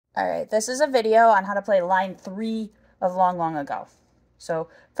All right, this is a video on how to play line 3 of Long Long Ago. So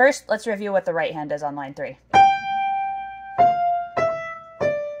first, let's review what the right hand is on line 3.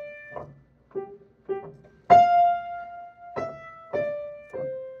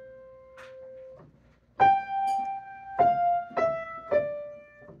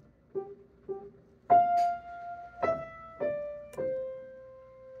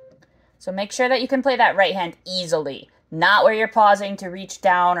 So make sure that you can play that right hand easily, not where you're pausing to reach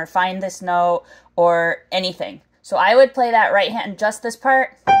down or find this note or anything. So I would play that right hand, just this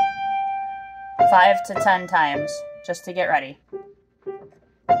part, 5 to 10 times, just to get ready.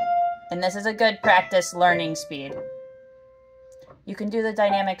 And this is a good practice learning speed. You can do the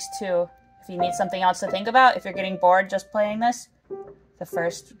dynamics too if you need something else to think about. If you're getting bored just playing this, the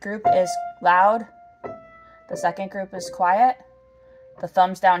first group is loud, the second group is quiet. The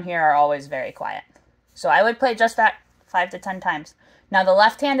thumbs down here are always very quiet. So I would play just that 5 to 10 times. Now the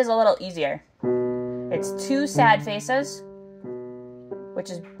left hand is a little easier. It's 2 sad faces,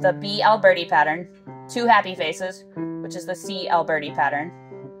 which is the B Alberti pattern, 2 happy faces, which is the C Alberti pattern,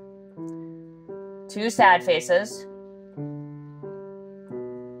 2 sad faces,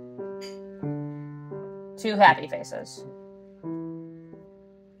 2 happy faces.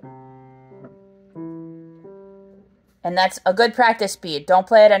 And that's a good practice speed. Don't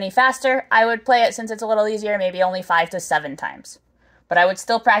play it any faster. I would play it, since it's a little easier, maybe only 5 to 7 times. But I would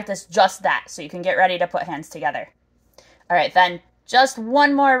still practice just that, so you can get ready to put hands together. All right, then just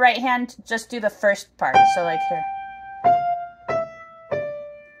one more right hand. Just do the first part. So like here.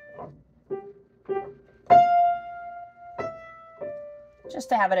 Just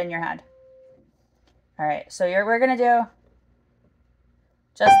to have it in your head. All right, so we're going to do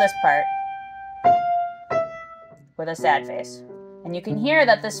just this part with a sad face. And you can hear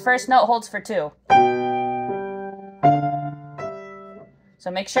that this first note holds for 2. So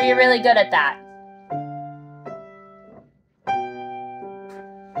make sure you're really good at that.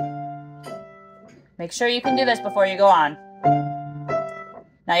 Make sure you can do this before you go on.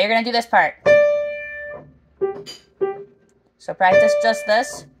 Now you're going to do this part. So practice just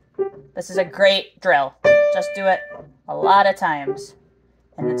this. This is a great drill. Just do it a lot of times.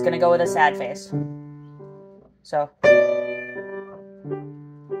 And it's going to go with a sad face. So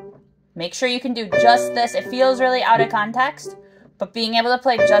make sure you can do just this. It feels really out of context, but being able to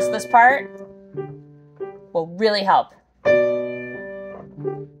play just this part will really help.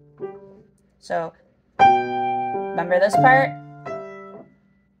 So remember this part.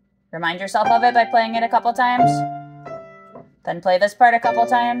 Remind yourself of it by playing it a couple times. Then play this part a couple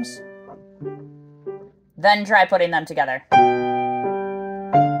times. Then try putting them together.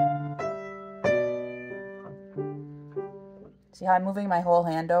 See how I'm moving my whole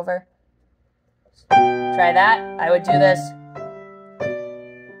hand over? Try that. I would do this.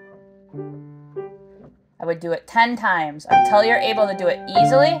 I would do it 10 times until you're able to do it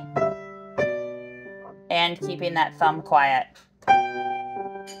easily and keeping that thumb quiet.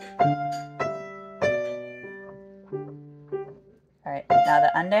 All right, now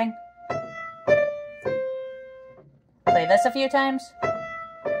the ending. Play this a few times.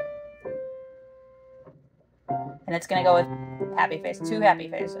 And it's going to go with happy face, 2 happy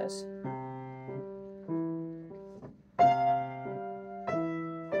faces.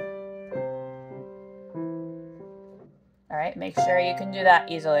 All right, make sure you can do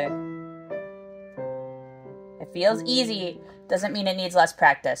that easily. It feels easy, doesn't mean it needs less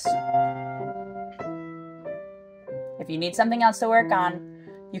practice. If you need something else to work on,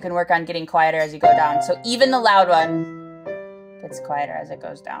 you can work on getting quieter as you go down. So even the loud one gets quieter as it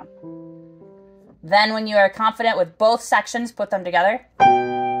goes down. Then when you are confident with both sections, put them together.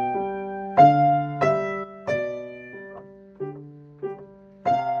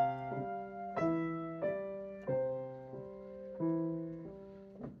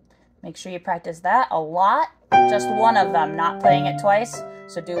 Make sure you practice that a lot. Just one of them, not playing it twice.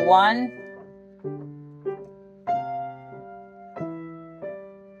 So do 1.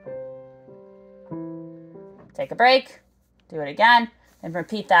 Take a break. Do it again. And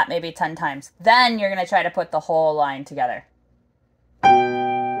repeat that maybe 10 times. Then you're going to try to put the whole line together.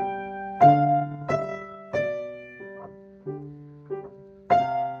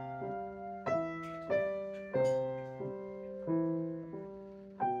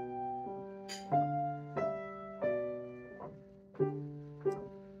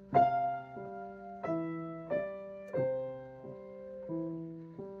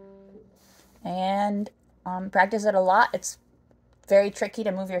 And practice it a lot. It's very tricky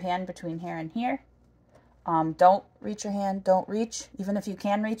to move your hand between here and here. Don't reach your hand, don't reach. Even if you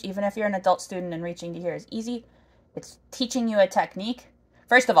can reach, even if you're an adult student and reaching to here is easy, it's teaching you a technique.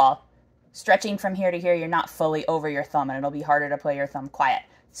 First of all, stretching from here to here, you're not fully over your thumb, and it'll be harder to play your thumb quiet.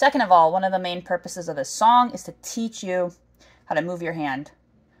 Second of all, one of the main purposes of this song is to teach you how to move your hand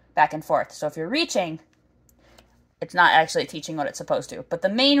back and forth. So if you're reaching, it's not actually teaching what it's supposed to. But the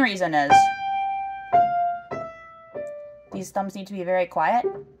main reason is these thumbs need to be very quiet.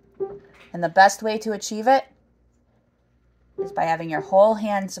 And the best way to achieve it is by having your whole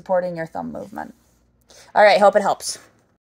hand supporting your thumb movement. All right, hope it helps.